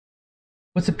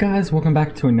What's up guys, welcome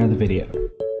back to another video.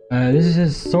 This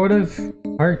is sort of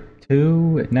part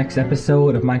 2, next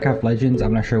episode of Minecraft Legends.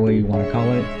 I'm not sure what you want to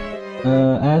call it.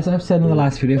 As I've said in the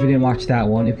last video, if you didn't watch that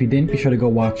one, if you didn't, be sure to go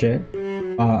watch it.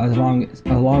 Along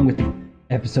with the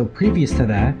episode previous to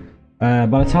that.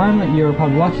 By the time that you're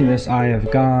probably watching this, I have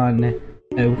gone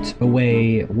out,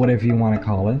 away, whatever you want to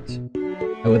call it,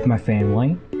 with my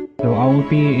family. So I won't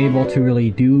be able to really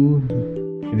do,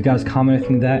 if you guys comment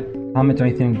or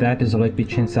anything like that, there's a likely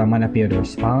chance that I might not be able to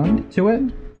respond to it.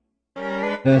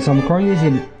 So I'm recording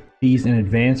these in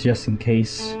advance just in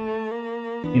case,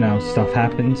 you know, stuff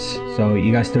happens, so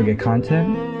you guys still get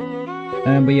content.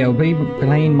 But yeah, we'll be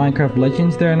playing Minecraft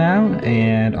Legends there now,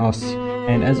 and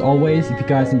as always, if you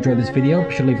guys enjoyed this video,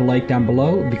 be sure to leave a like down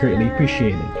below, it'd be greatly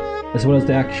appreciated. As well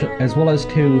as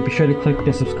to be sure to click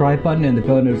the subscribe button and the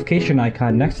bell notification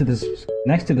icon next to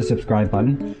the subscribe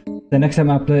button. The next time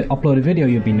I upload a video,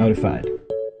 you'll be notified.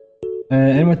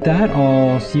 And with that,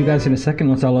 I'll see you guys in a second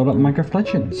once I load up Minecraft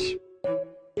Legends.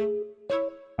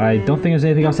 I don't think there's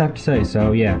anything else I have to say,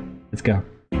 so yeah, let's go.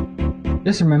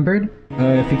 Just remembered,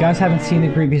 if you guys haven't seen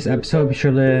the previous episode, be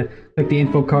sure to click the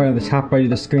info card on the top right of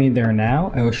the screen there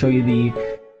now. I will show you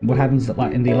what happens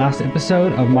in the last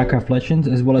episode of Minecraft Legends,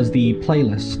 as well as the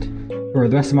playlist for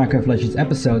the rest of Minecraft Legends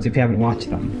episodes if you haven't watched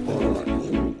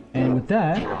them. And with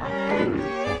that,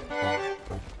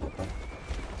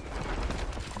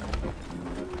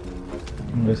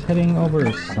 I'm just heading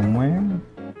over somewhere.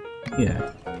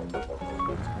 Yeah.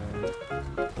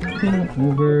 Heading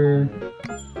over.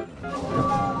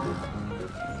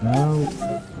 No.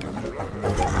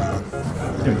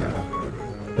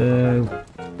 There we go.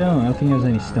 I don't think there's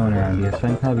any stone around here, so I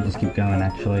can probably just keep going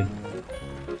actually.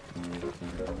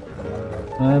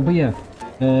 But yeah,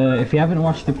 if you haven't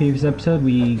watched the previous episode,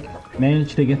 we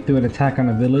managed to get through an attack on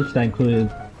a village that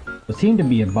included what seemed to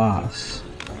be a boss.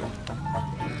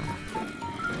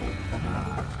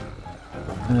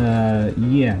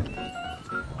 Yeah.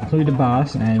 Included a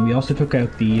boss, and we also took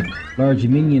out the large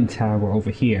minion tower over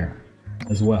here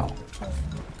as well,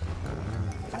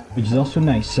 which is also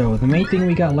nice. So the main thing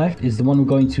we got left is the one we're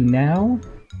going to now,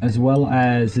 as well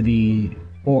as the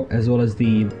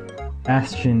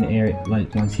bastion area,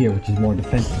 like ones here, which is more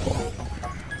defensible.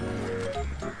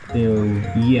 So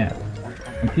yeah,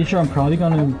 I'm pretty sure I'm probably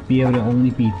gonna be able to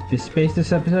only beat this base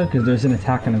this episode because there's an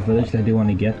attack on a village that I do want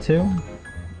to get to.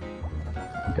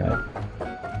 Okay.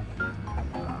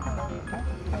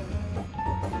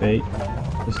 Wait,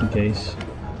 just in case.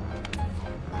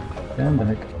 Stand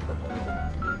back.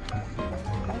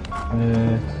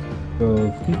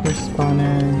 Go creeper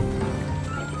spawner,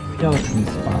 skeleton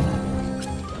spawner.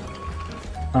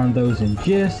 On those in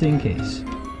just in case.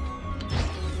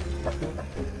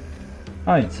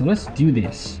 Alright, so let's do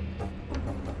this.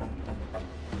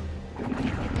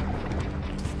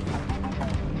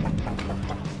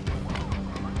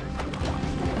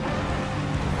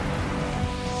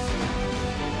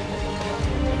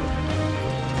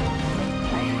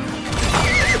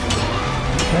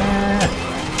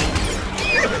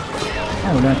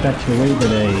 Not that your way,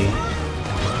 but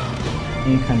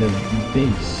any kind of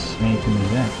base, anything like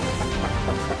that.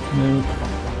 Nope.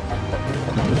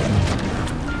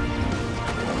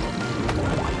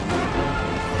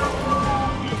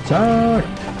 Attack!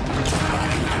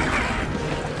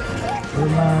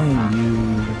 Remind you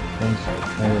guys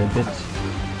are a bit.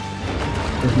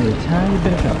 Gives me a tiny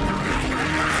bit of help.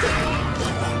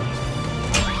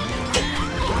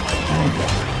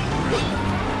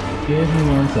 Give me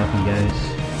 1 second, guys.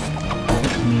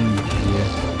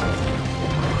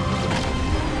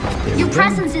 Your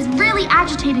presence is really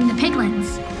agitating the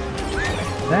piglins.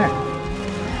 That.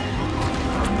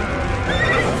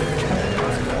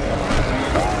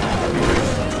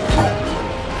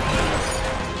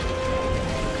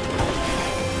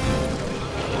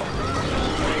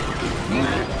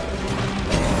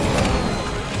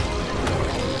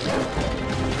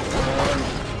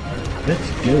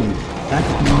 Let's go.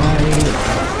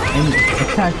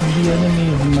 Attack the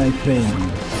enemies, my friend.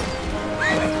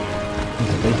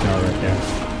 There's a base tower right there.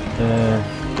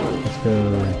 Let's go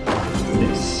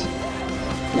this.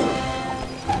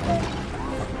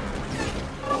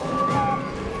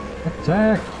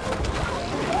 Attack!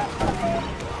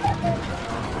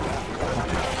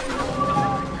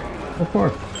 Go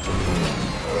forth.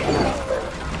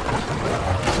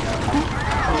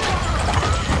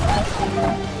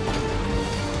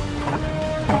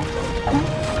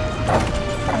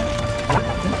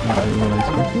 What I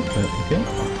expected, but okay.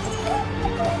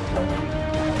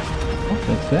 Oh,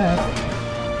 that's that.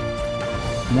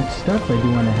 Next up, I do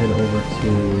want to head over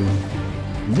to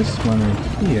this one right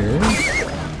here.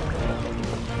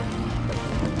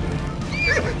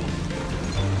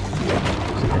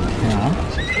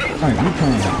 Alright,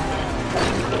 replan.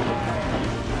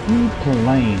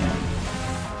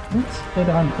 Let's head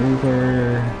on over.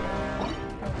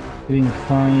 We can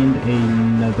find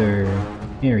another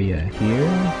area here.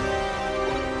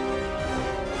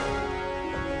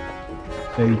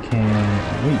 So we can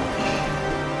reach.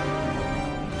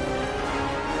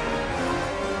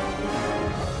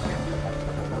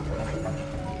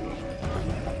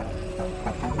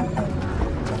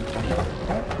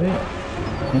 Wait,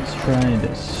 let's try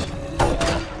this.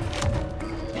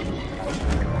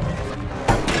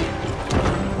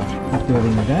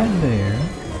 Doing that there.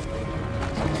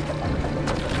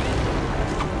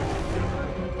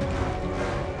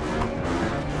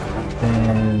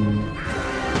 Then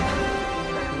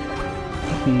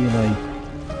be like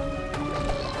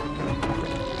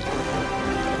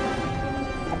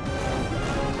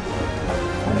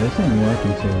this ain't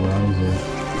working too well, is it?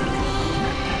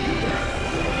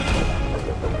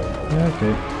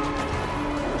 Okay.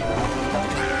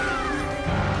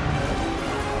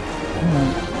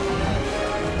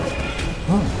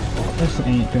 Oh, this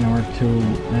ain't gonna work too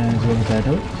as well as I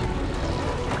hoped.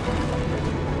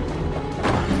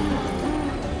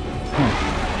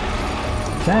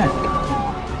 Attack!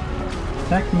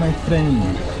 Attack my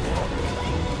friends!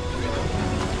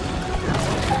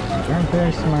 You aren't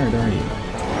very smart, are you?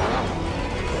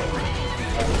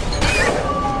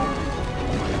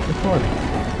 Report!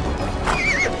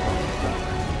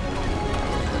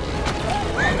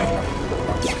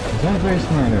 He's not very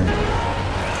smart, are you?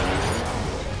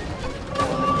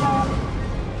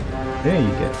 There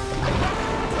you go.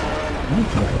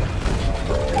 Okay.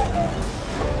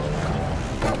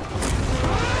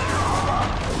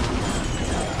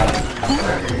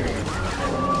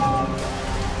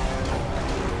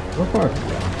 Go for it.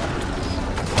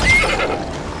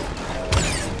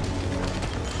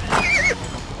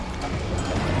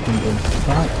 Single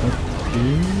spot.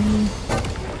 Okay.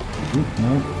 Oop,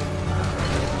 no.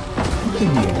 What's in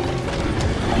here?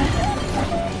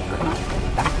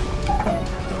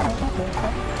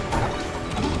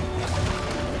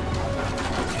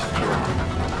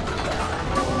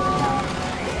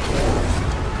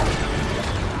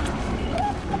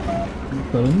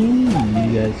 Follow me,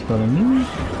 you guys follow me.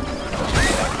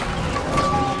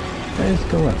 Let's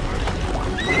go up.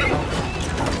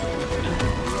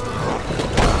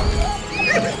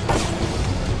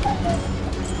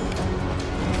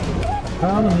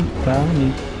 Follow me, follow me.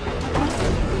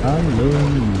 Follow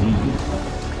me.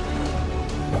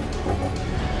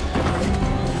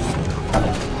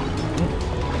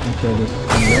 Let's try this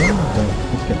one.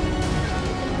 Let's go.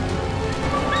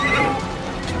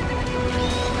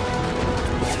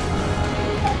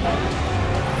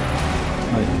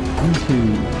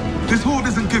 This horde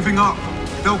isn't giving up.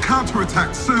 They'll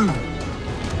counterattack soon.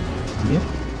 Yep,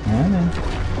 I know.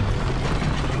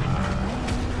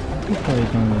 He's probably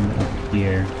going up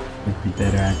here. Would be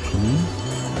better actually.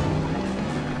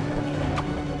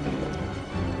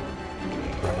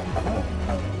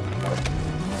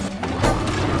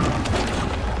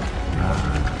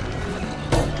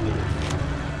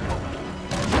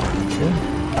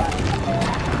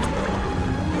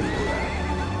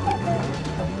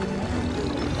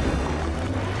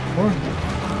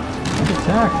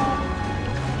 Attack!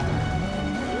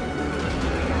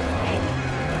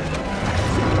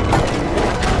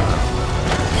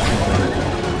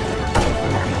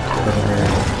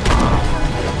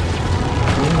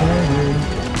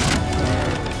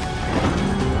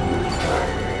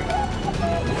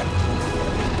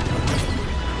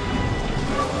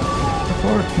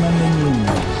 Support my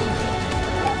minions!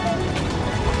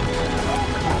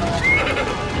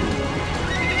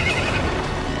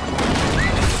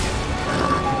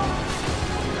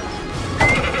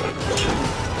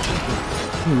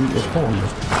 Ooh, it's cold.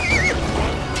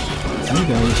 You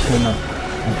guys turn up.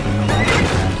 Actually, no, that's too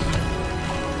fast.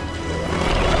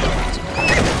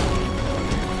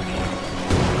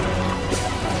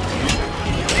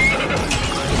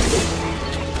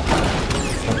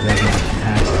 Oh, that's not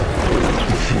fast.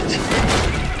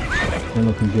 They're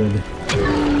looking good.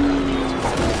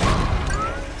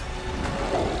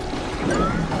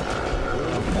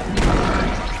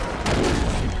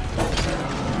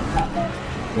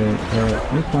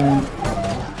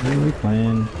 New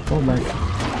plan. Go back.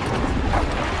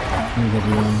 Here's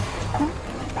everyone.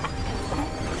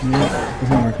 Yeah,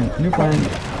 isn't working. New plan.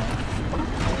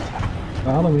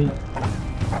 Follow me.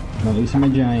 Not losing my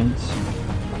giants.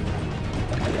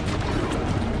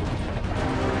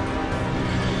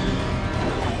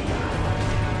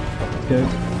 Let's go.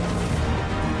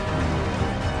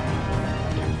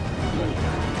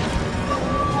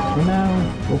 For now,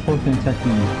 go forth and attack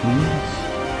me, please.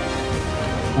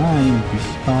 I'm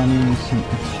respawning some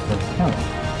extra health.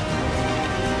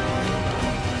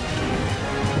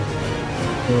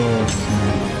 So, some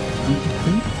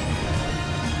increase.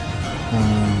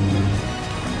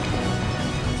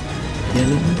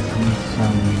 Getting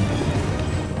some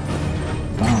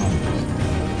bombs.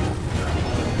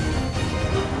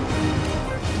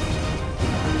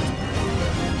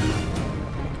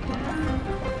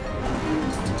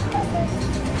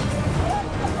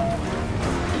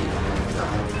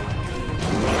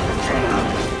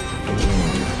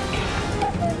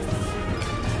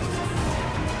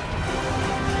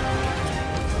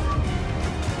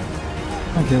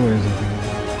 Okay, where is it?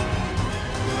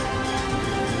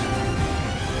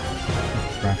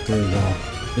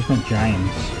 Raptors, different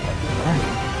giants. Alright.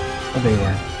 Oh, they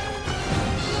were.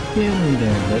 Still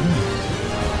there, buddy.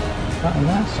 Got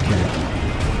last year.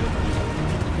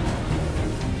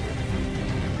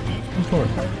 Of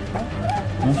course.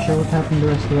 Not sure what happened to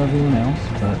the rest of everyone else,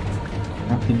 but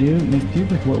have to do, make do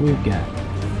with what we've got.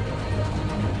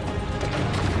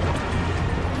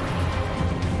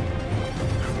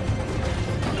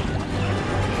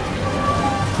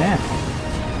 That.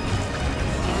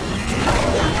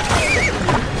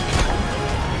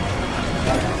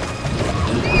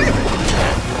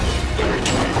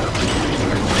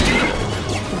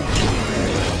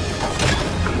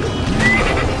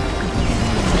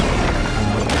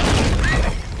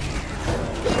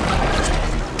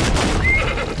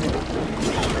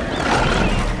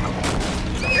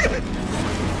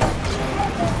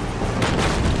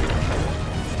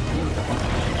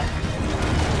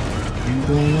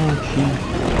 Going on, Chief?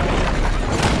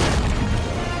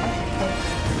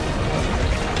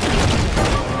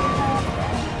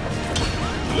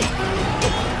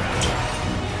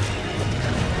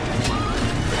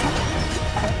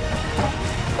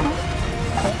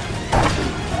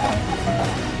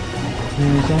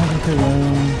 There's all the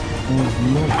well, was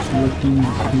not working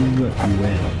too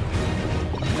well.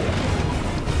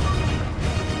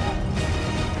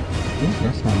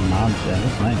 That's my mom said,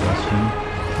 that's my question.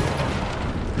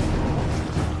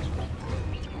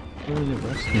 Where are the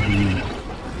rest of you?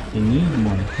 They need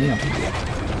more help.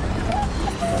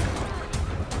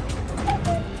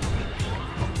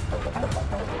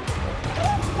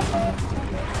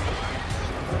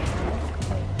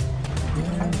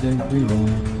 Where's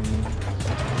everyone?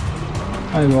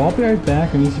 Alright, well, I'll be right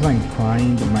back. Let me see if I can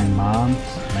find my mom's,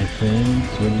 my friends,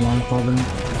 what do you want to call them?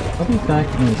 I'll be back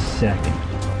in a second.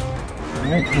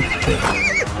 Alright, let's go.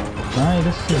 Alright,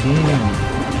 this is the game.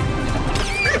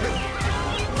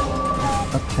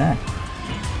 Attack.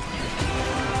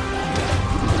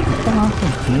 Come off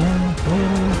again,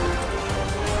 please.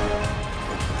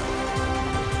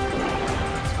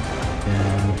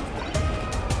 Yeah.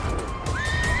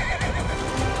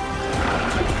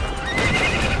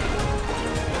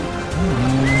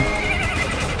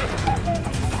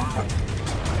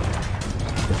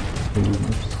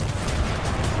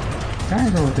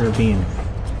 Guys are what they're being.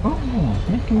 Oh,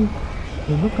 making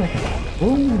it look like a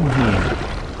bull here.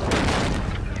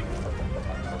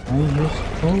 I just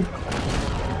hope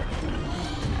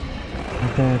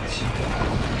that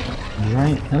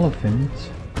giant elephant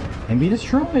can be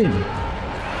destroyed.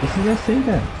 This is I say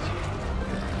that.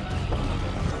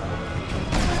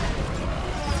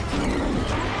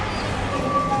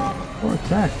 Or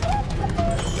attack.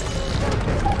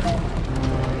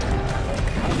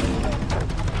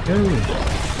 Go.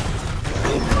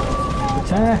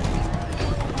 Attack.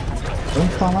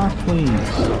 Don't fall off, please.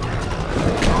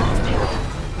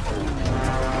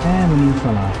 And when you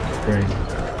fell off. Great.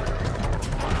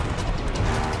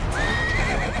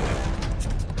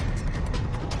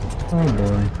 Oh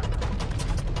boy.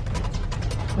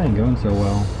 This ain't going so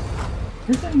well.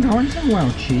 This ain't going so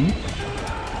well, Chief.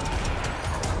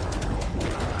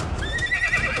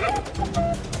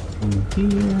 In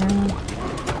here.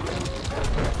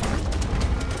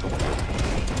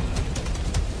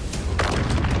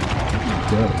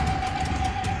 Go.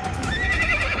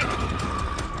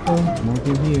 Oh, more of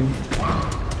you.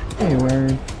 Hey, where?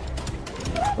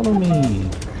 Follow me.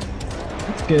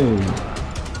 Let's go.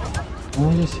 I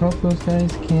just hope those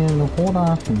guys can hold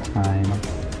off in time.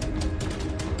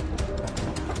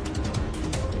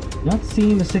 Not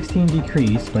seeing the 16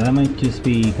 decrease, but that might just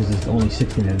be because it's only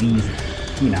 16 of these,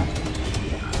 you know.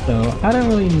 So I don't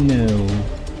really know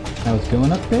how it's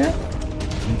going up there,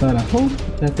 but I hope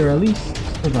that they're at least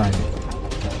surviving.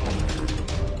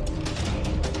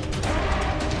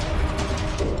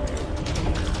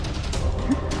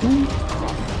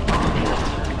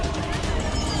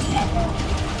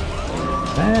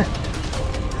 Back.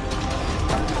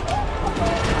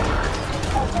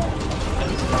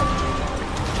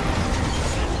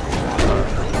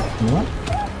 What?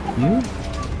 You?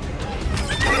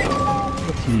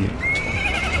 What's you?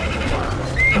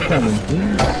 What's that one,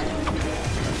 please?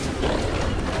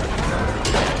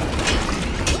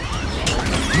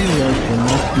 You guys will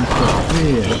not be so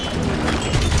clear.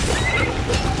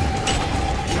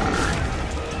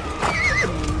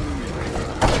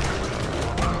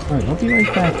 Alright, I'll be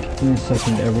right back in a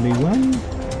second, everyone.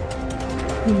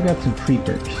 We've got some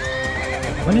creepers.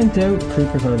 When in doubt,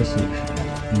 creepers are the solution.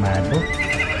 Mad book.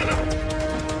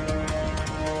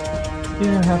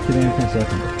 Yeah, I have to then for a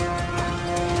second.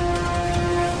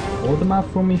 Hold them out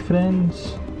for me,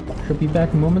 friends. Should be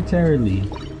back momentarily.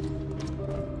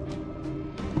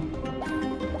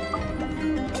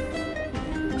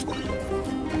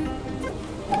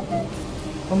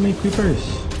 How many creepers?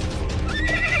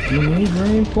 We need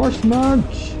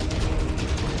reinforcements!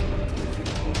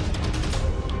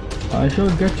 I shall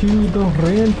get you the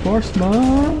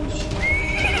reinforcements!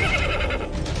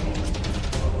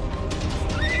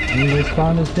 Neither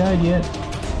spawn is dead yet.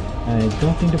 I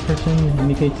don't think the person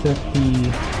indicates that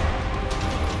the...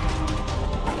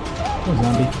 Oh,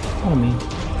 zombie. Follow me.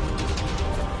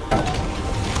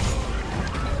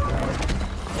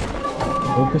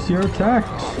 Focus your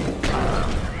attacks!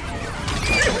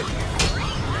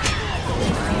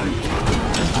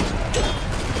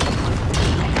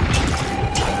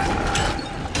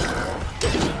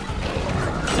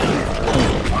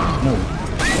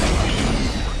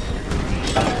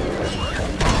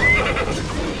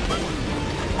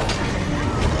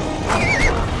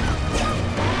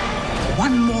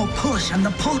 And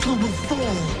the portal will fall.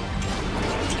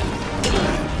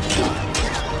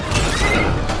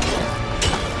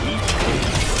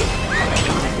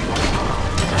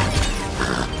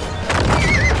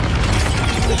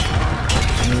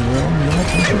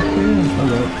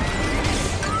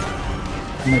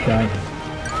 Oh my god.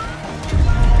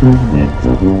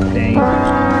 Dang.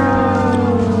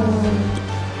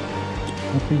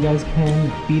 Hope you guys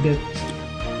can beat it.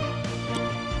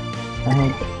 I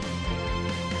hope.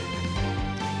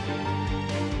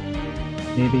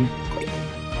 Maybe.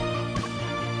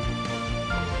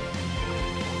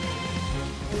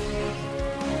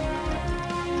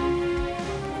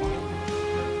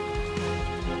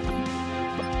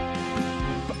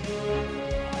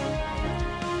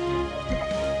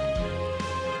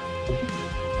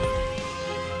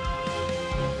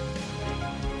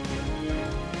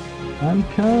 I'm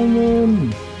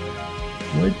coming!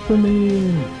 Wait for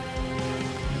me!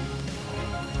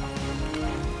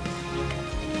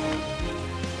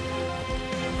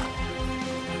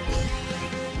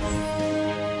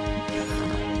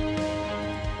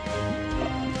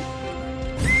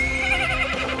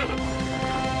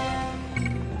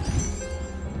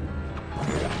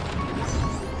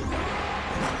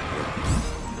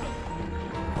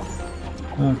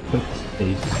 Oh, quick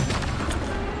space.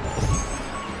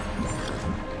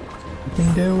 You can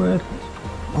do it!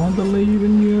 I believe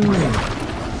in you!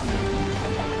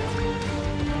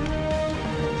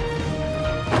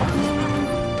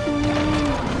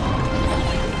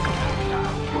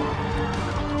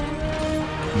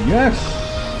 Yes!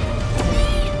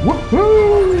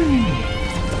 Woohoo!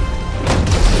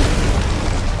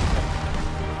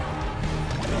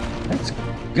 Let's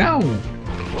go!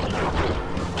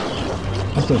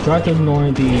 Also, try to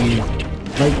ignore the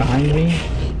right behind me.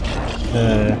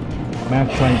 I'm gonna have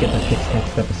to try and get that fixed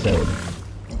next episode.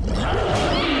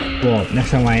 Well,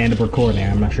 next time I end up recording,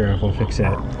 I'm not sure if we'll fix it.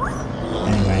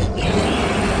 Anyway.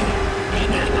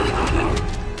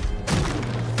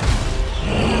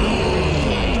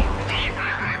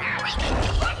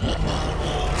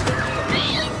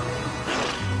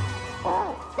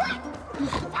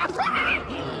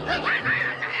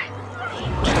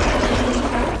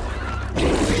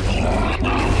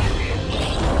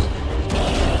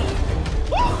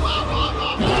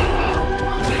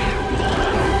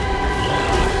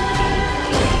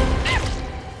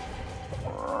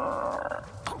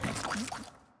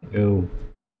 Go.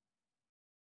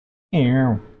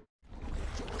 Ow.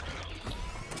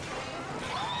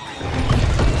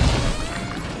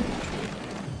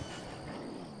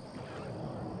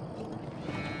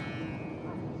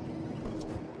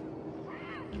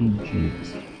 Jeez.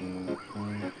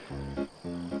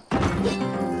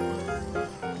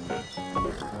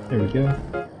 There we go.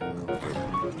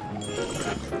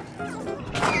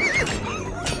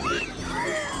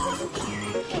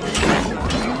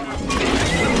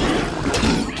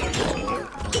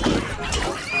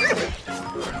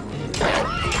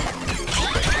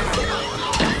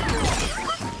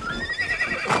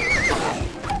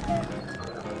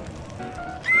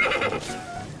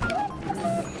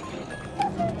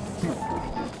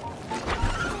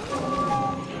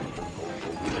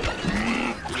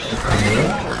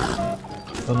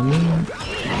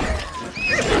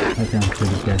 Right down to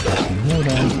the gas station. Hold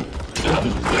on.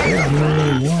 Give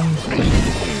me 1 second.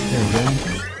 There we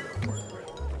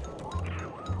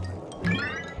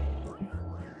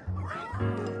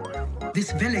go. This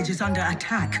village is under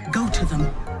attack. Go to them.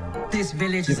 This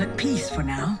village is at peace for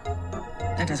now.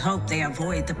 Let us hope they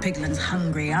avoid the piglins'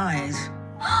 hungry eyes.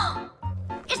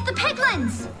 It's the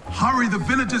piglins! Hurry, the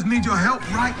villagers need your help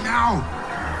right now.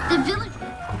 The village...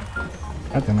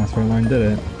 I think that's where Lauren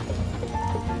did it.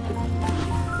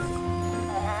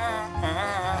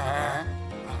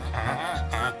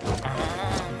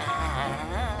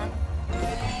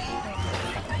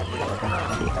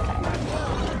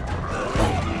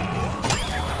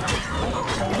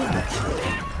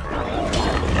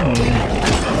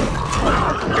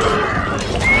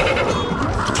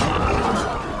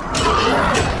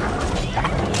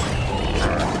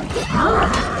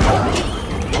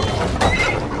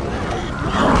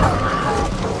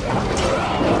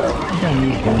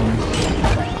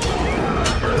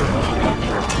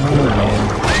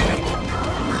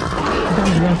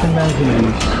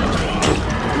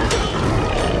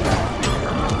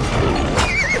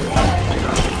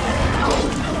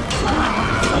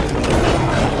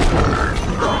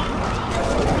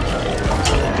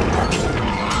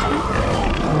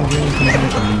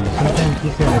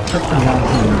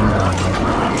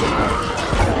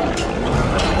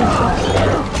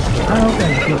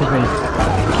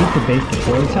 Keep the base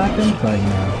before attacking, but you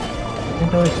know, you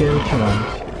can't always get what you want.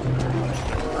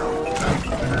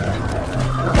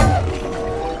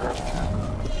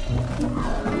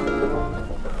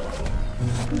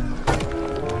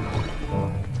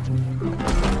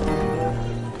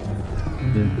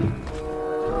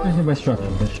 I hit my structure,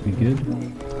 that should be good.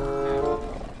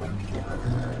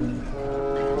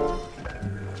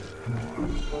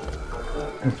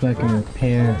 If I can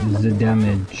repair the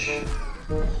damage.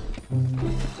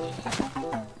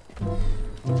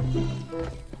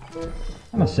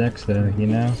 I'm a sex though, you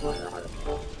know?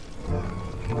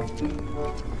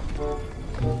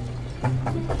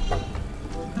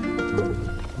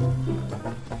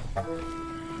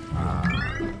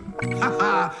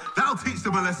 Haha, that'll teach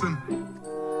them a lesson.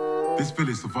 This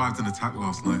village survived an attack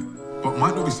last night, but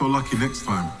might not be so lucky next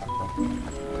time.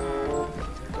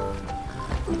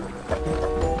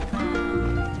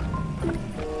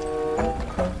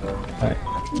 Alright,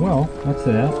 well, that's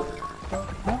that.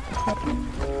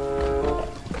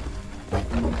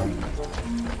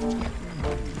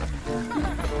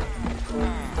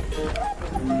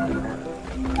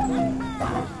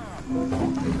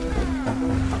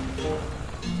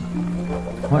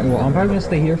 Alright, well, I'm probably gonna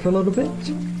stay here for a little bit,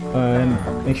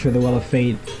 and make sure the Well of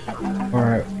Fate,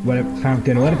 or whatever,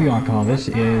 Fountain, or whatever you want to call this,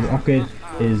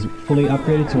 is fully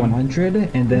upgraded to 100,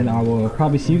 and then I will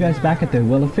probably see you guys back at the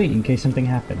Well of Fate in case something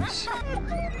happens.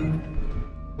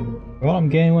 Well, I'm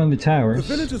getting one of the towers.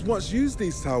 The villagers once used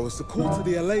these towers to call to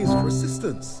the LAs for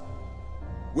assistance.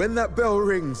 When that bell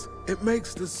rings, it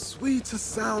makes the sweetest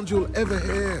sound you'll ever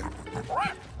hear.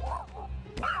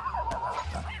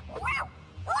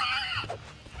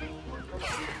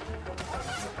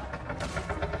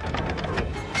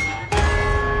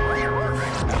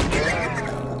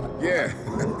 Yeah,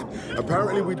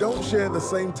 apparently we don't share the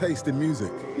same taste in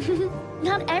music.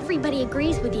 Not everybody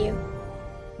agrees with you.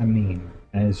 I mean,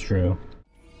 that is true.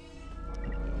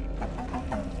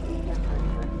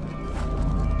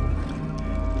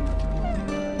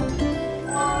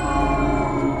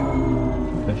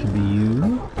 That should be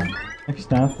you.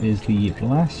 Next up is the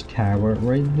last tower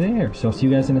right there. So I'll see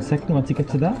you guys in a second once you get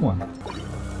to that one.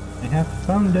 I have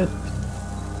found it.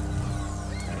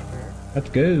 Let's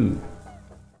go.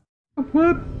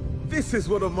 Whoop. This is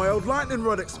one of my old lightning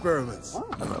rod experiments.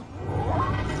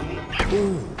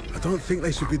 Ooh, I don't think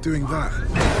they should be doing that.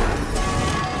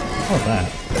 What's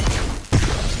that?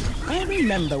 I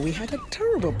remember we had a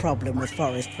terrible problem with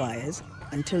forest fires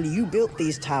until you built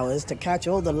these towers to catch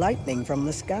all the lightning from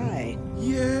the sky.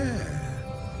 Yeah.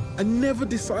 I never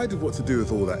decided what to do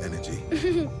with all that energy.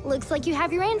 Looks like you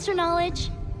have your answer knowledge.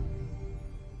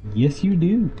 Yes, you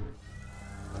do.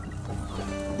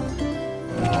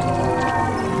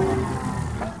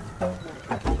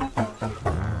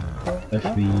 That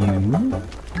should be you.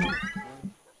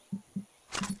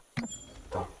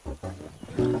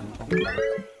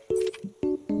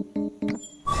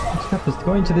 Next up is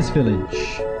going to this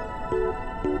village.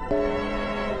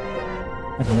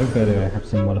 I think I better have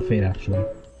some Well of Fate actually.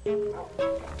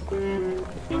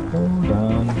 Hold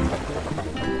on.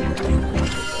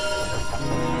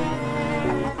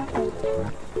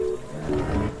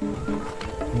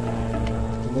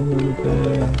 A little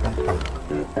bit.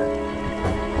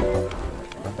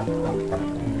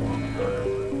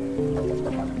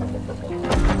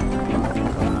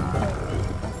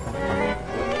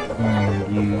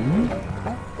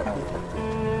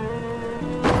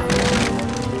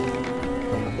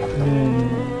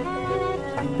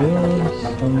 Build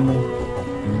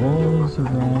some walls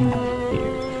around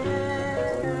here.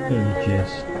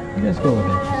 Let's go with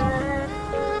it.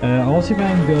 I'll see if I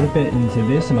can build a bit into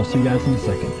this, and I'll see you guys in a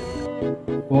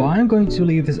second. Well, I'm going to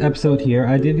leave this episode here.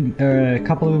 I did a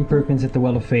couple of improvements at the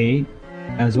Well of Fate,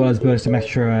 as well as building some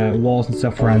extra walls and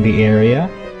stuff around the area.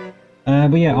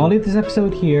 But yeah, I'll leave this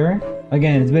episode here.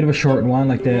 Again, it's a bit of a short one,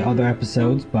 like the other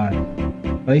episodes, but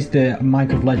at least the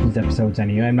Minecraft Legends episodes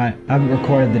anyway. I haven't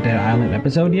recorded the Dead Island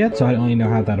episode yet, so I don't really know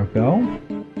how that'll go.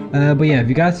 But yeah, if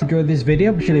you guys enjoyed this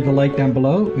video, be sure to leave a like down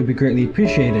below. It would be greatly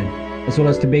appreciated. As well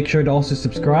as to make sure to also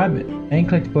subscribe and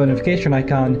click the notification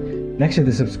icon next to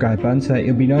the subscribe button so that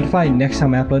you'll be notified next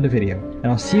time I upload a video. And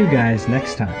I'll see you guys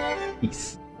next time.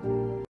 Peace.